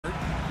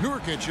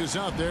Nurkic is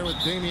out there with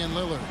Damian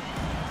Lillard.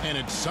 And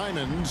it's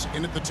Simons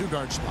in at the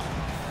two-guard spot.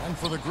 And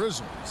for the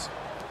Grizzlies,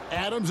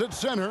 Adams at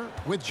center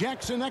with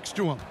Jackson next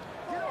to him.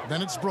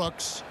 Then it's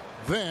Brooks.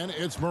 Then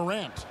it's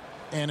Morant.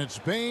 And it's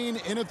Bane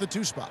in at the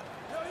two spot.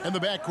 And the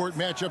backcourt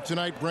matchup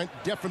tonight, Brent,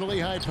 definitely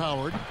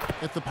high-powered.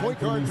 At the point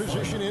guard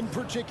position in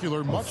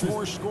particular, much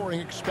more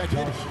scoring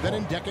expected than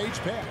in decades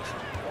past.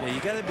 Yeah,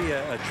 you got to be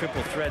a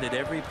triple threat at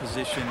every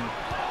position.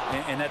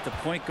 And at the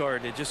point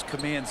guard, it just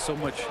commands so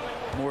much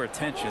more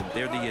attention.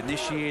 They're the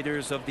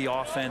initiators of the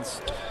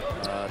offense.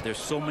 There's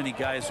so many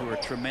guys who are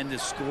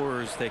tremendous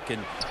scorers that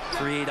can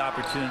create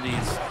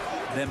opportunities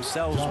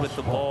themselves with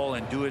the ball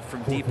and do it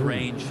from deep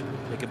range.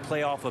 They can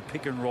play off a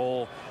pick and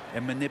roll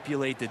and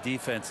manipulate the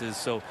defenses.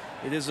 So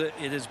it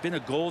has been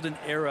a golden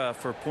era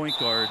for point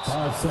guards,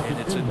 and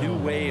it's a new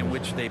way in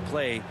which they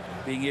play,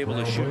 being able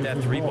to shoot that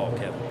three ball,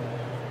 Kevin.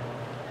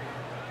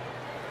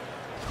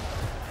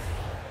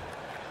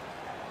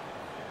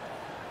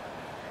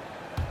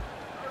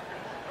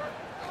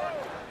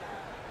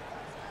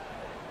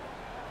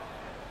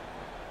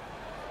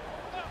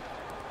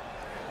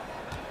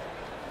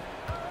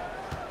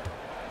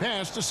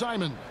 Pass to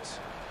Simons.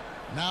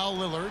 Now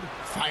Lillard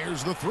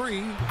fires the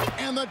three,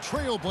 and the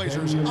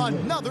Trailblazers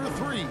another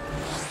three.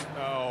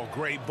 Oh,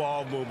 great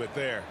ball movement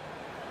there.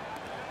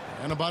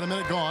 And about a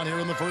minute gone here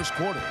in the first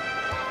quarter.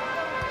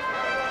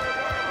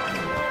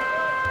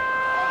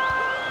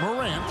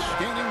 Morant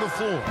scanning the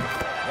floor.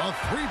 The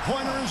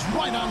three-pointer is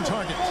right on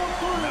target.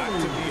 Not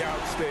to be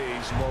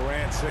outstaged,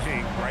 Morant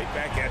saying right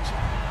back at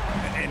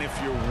you. And if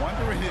you're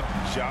wondering if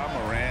Ja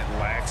Morant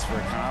lacks for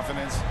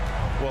confidence,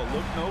 well,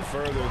 look no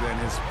further than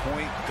his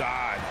point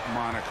god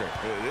moniker.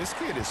 This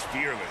kid is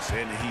fearless,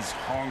 and he's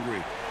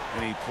hungry,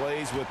 and he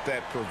plays with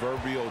that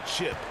proverbial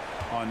chip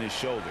on his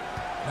shoulder.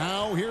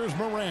 Now here's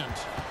Morant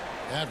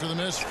after the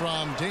miss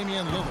from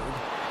Damian Lillard.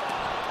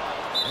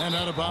 And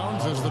out of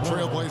bounds as the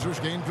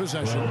Trailblazers gain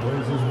possession.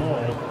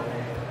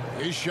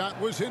 His shot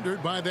was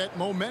hindered by that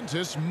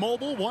momentous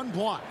mobile one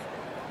block.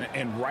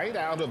 And right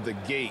out of the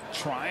gate,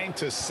 trying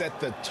to set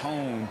the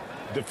tone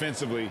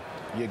defensively,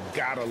 you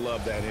gotta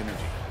love that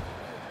energy.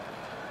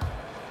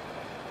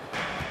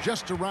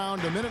 Just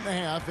around a minute and a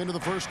half into the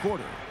first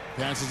quarter.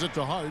 Passes it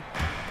to Hart.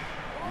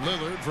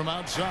 Lillard from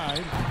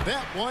outside.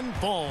 That one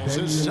falls.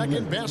 His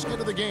second basket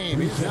of the game.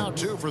 He's now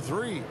 2 for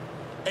 3.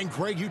 And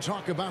Craig, you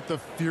talk about the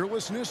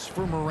fearlessness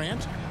for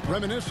Morant,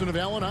 reminiscent of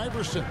Allen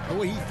Iverson, the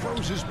way he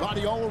throws his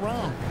body all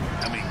around.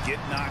 I mean, get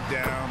knocked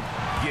down,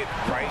 get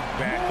right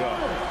back up.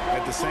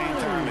 At the same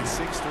time, at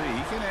 6'3",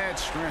 he can add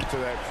strength to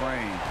that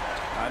frame.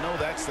 I know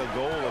that's the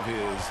goal of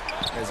his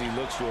as he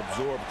looks to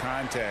absorb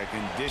contact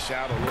and dish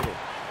out a little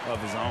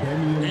of his own.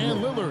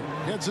 And Lillard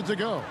gets it to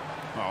go.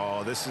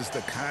 Oh, this is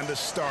the kind of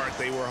start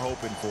they were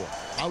hoping for.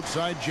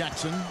 Outside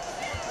Jackson.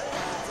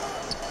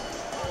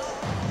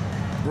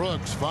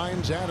 Brooks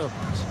finds Adams.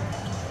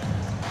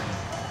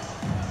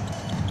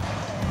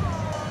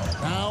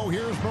 Now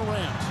here's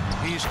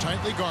Morant. He's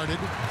tightly guarded.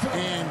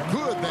 And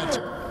good, that's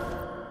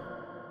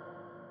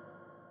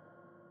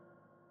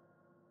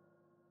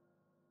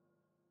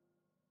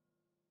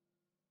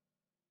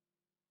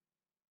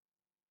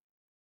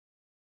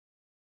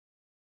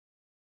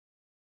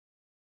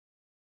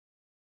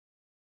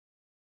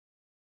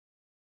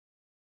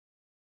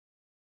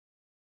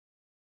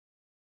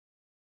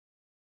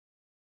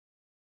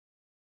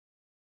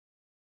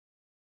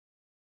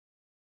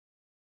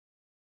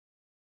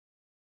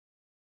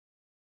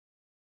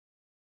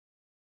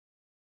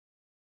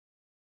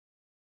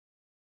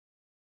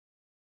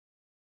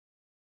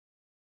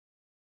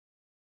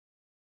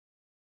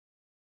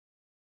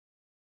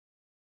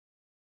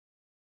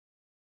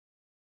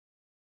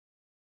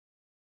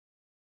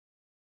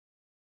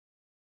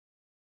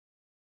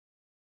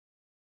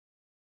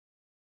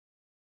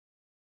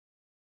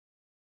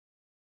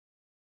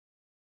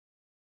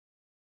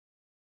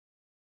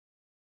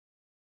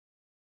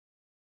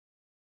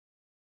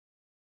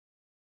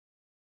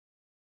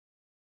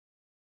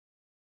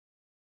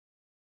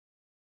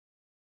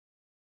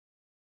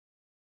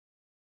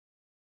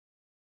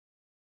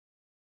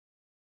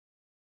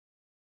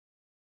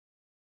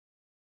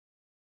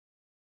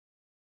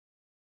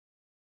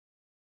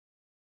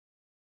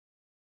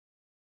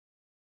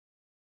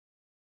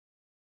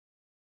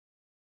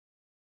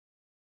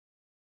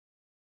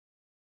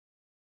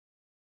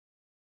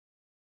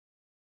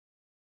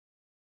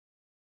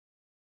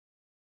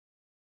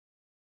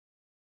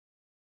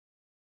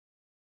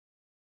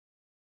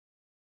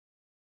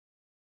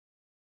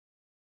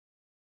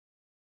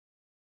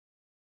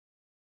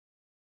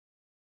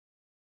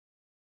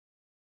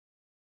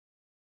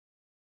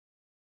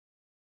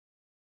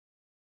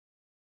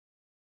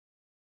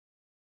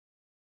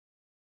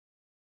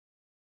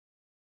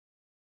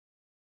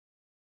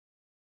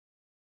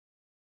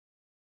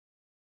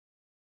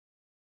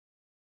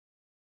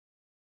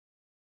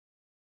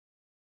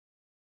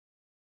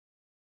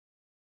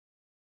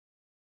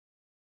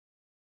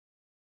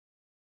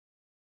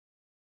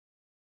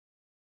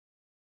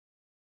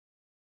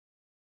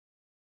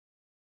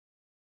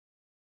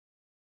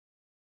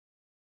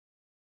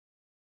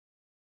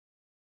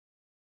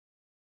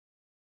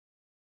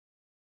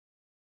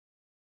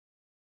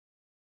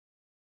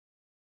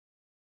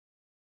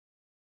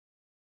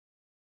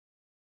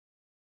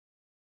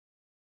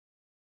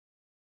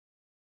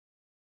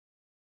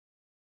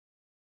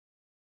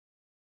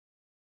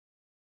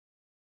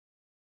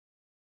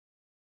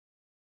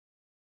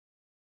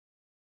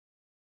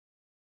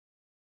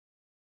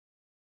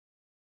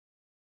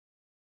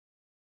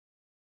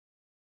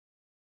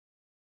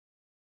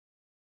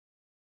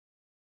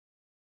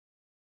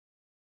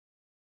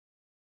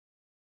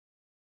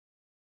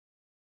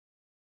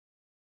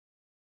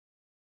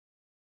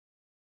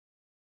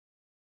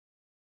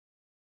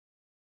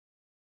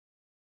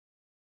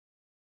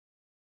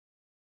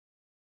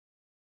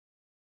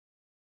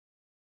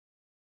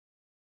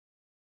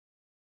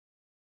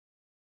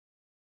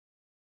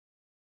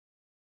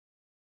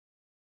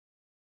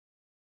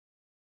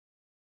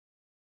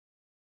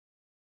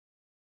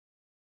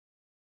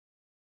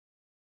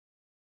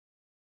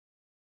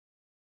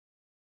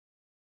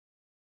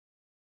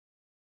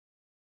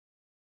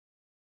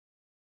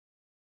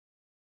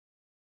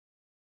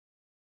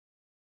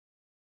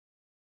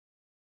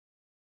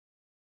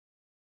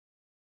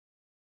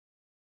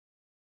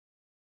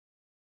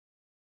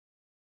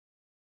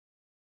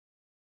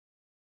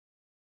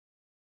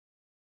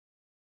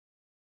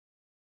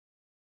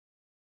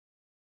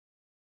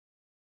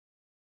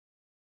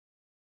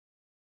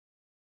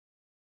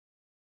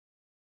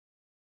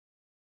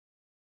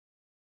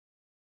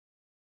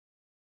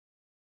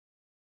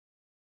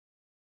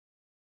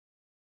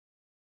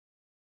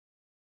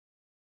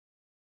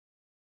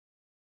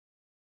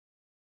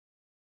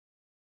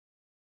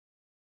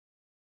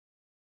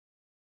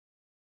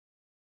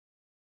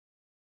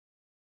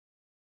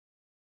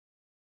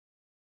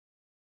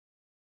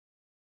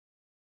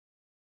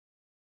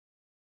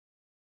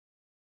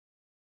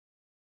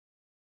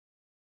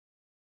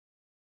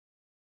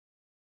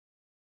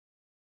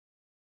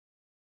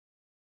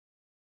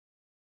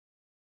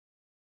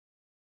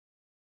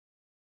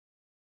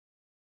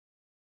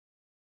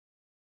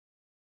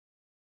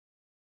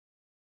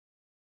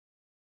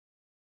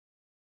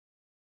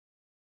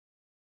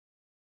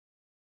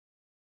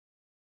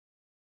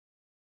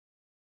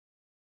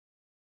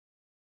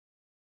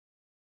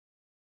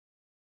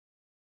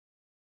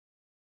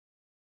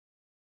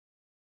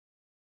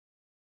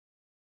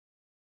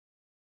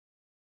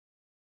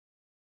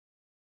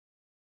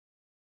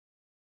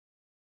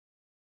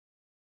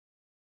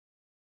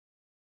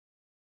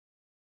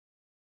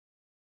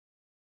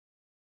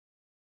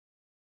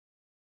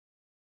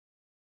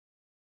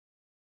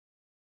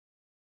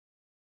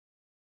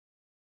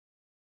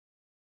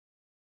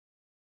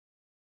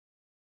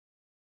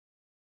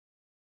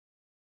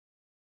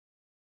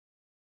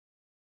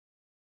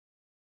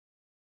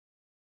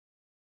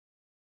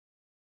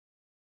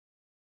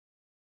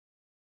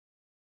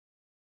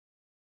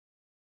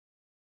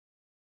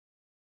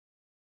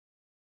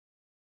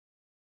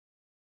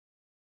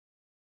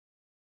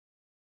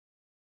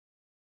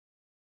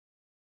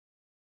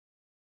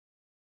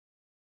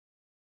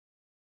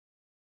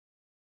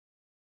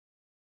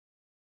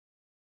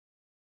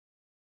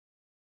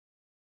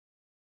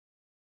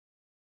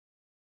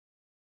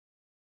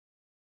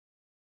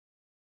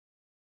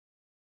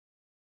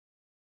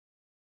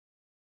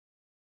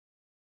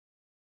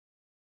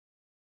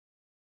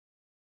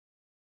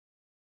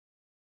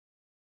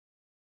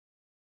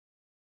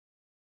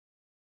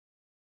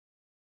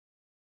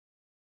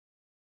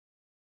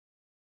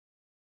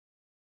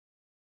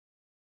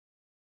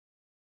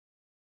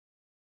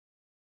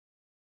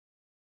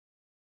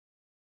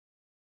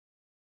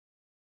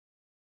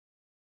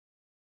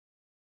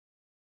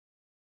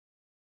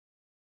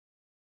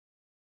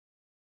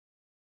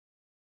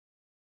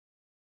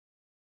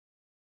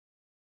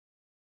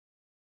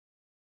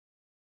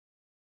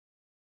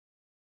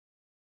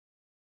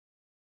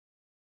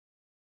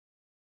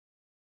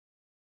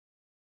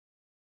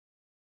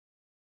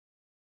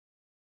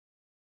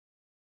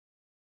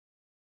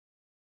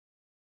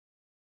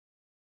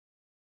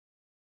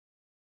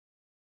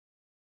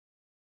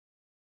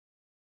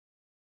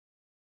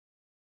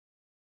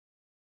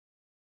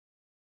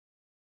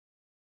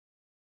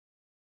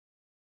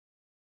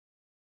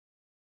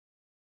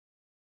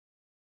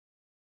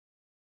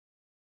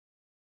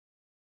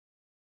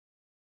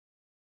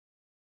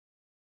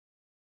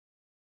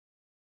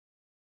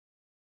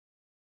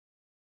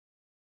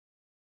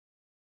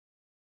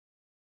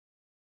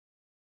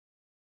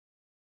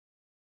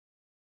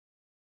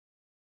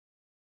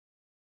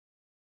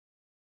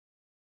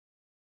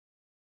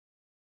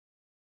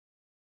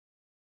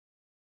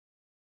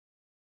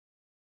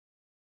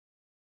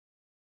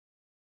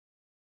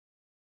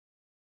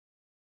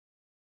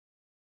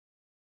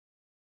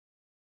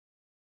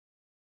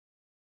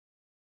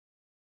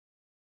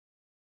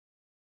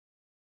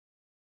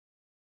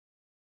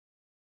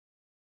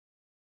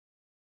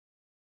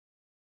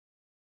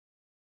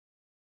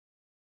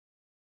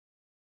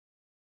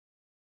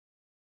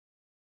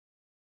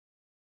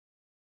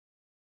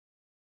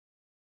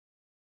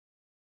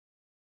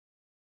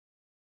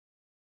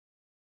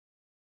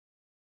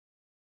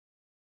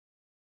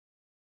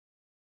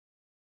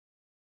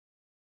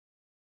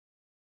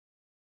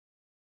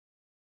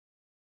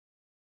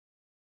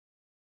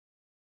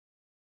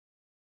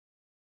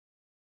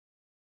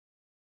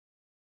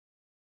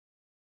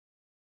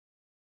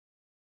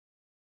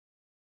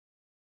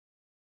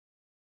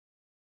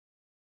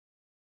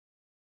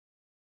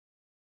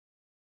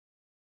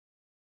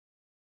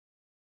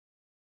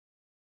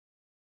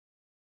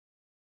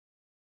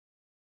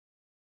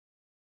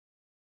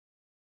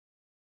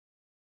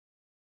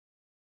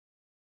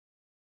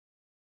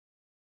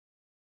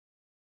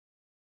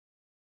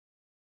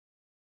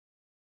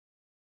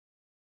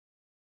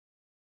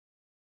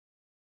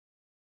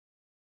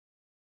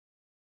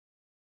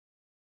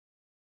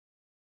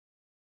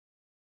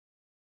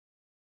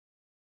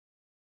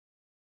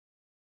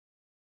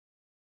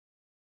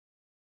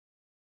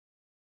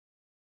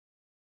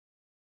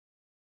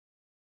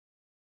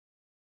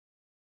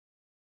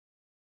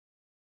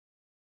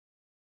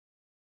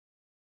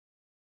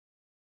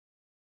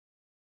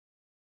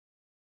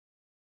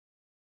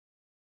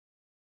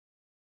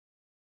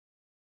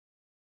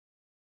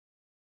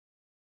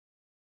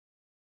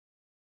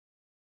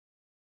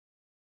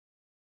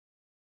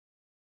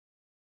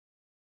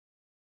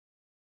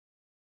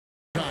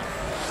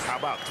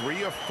about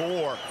 3 or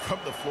 4 from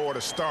the floor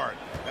to start?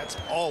 That's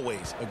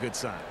always a good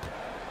sign.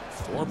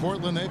 For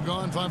Portland, they've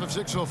gone 5 of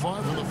 6 so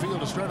far from the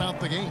field to start out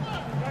the game.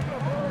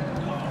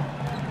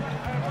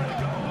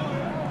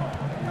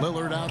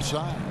 Lillard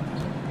outside.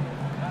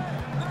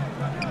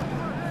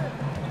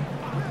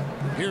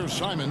 Here's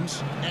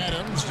Simons.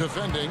 Adams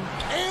defending.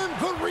 And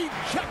the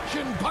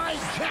rejection by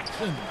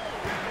Jackson.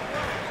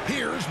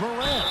 Here's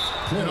Morant.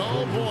 And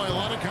oh boy, a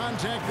lot of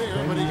contact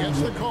there, but he gets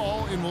the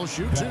call and will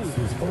shoot 2.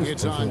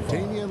 It's on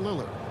Damian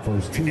Lillard.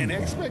 And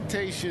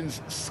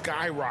expectations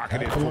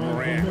skyrocketed for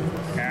Morant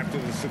after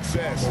the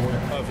success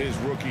of his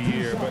rookie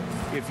year. But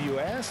if you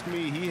ask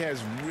me, he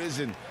has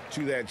risen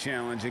to that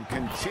challenge and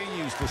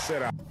continues to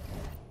set a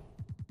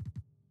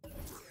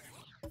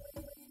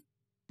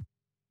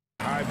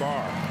high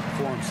bar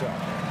for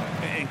himself.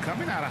 And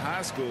coming out of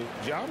high school,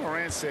 Ja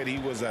Morant said he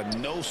was a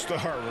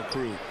no-star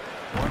recruit.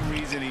 One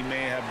reason he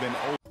may have been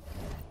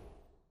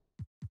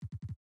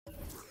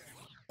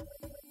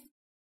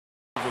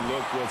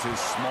overlooked was his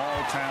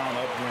small-town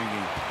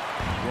upbringing,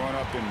 growing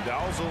up in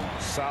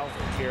Dalzell, South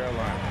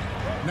Carolina.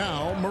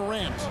 Now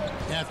Morant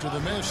after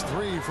the missed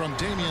 3 from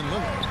Damian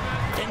Lillard.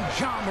 And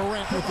Ja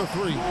Morant with the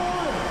 3.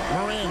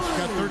 Morant's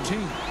got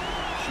 13.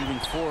 Shooting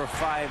 4 or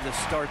 5 to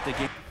start the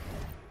game.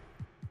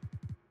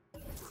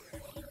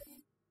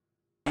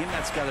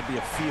 That's got to be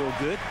a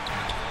feel-good.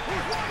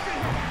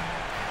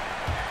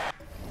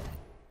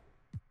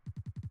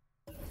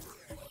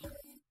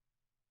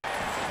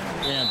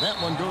 And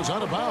that one goes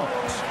out of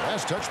bounds.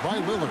 Last touch by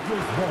Lillard.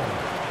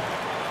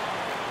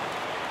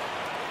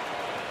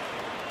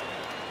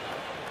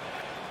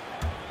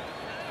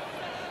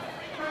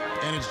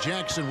 And it's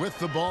Jackson with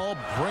the ball,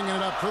 bringing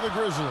it up for the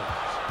Grizzlies.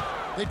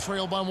 They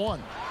trail by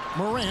 1.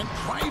 Morant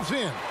drives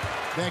in.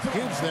 That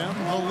gives them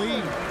the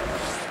lead.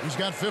 He's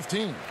got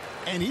 15.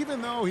 And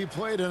even though he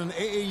played on an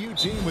AAU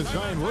team with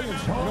Zion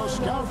Williamson, you know,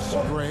 scouts,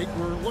 Greg,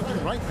 were looking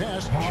right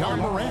past Ja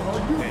Morant.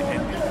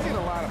 And didn't get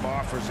a lot of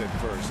offers at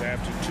first.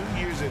 After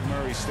 2 years at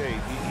Murray State,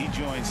 he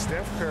joined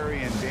Steph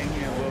Curry and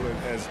Damian Lillard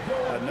as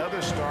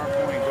another star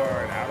point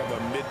guard out of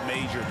a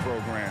mid-major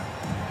program.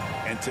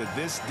 And to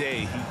this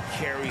day, he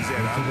carries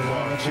that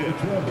underdog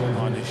chip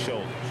on his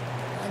shoulders.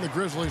 And the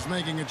Grizzlies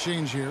making a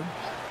change here.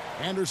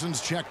 Anderson's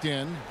checked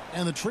in,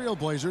 and the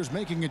Trailblazers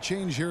making a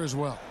change here as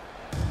well.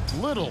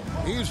 Little,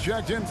 he's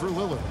checked in for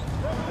Lillard.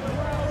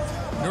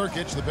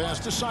 Nurkic the pass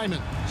to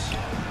Simons.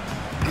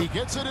 He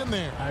gets it in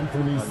there.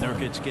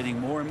 Nurkic getting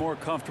more and more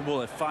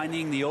comfortable at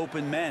finding the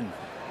open men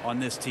on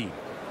this team.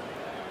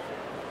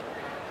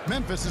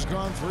 Memphis has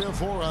gone 3 of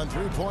 4 on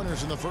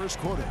 3-pointers in the first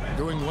quarter,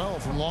 doing well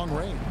from long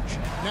range.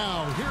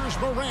 Now here's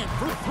Morant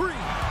for 3.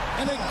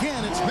 And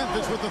again, it's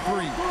Memphis with the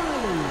 3.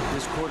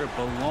 This quarter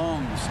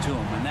belongs to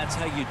him, and that's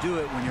how you do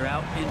it when you're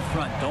out in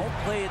front. Don't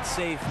play it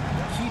safe.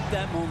 Keep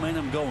that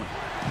momentum going.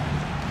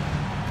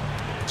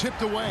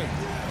 Tipped away.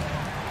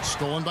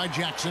 Stolen by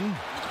Jackson.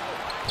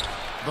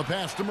 The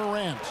pass to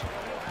Morant.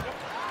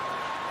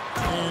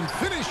 And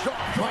finished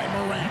off by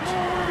Morant.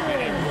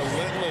 And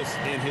relentless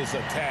in his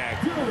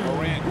attack.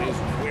 Morant is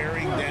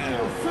wearing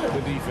down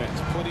the defense,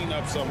 putting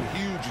up some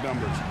huge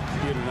numbers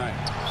here tonight.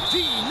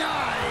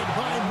 Denied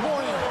by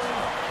Morant.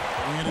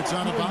 And it's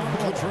on a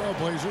bounce. The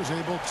Trailblazers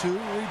able to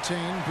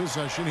retain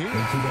possession here.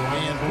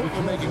 And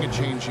Portland making a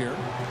change here.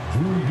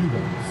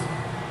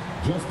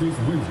 Justice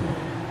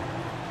Winslow.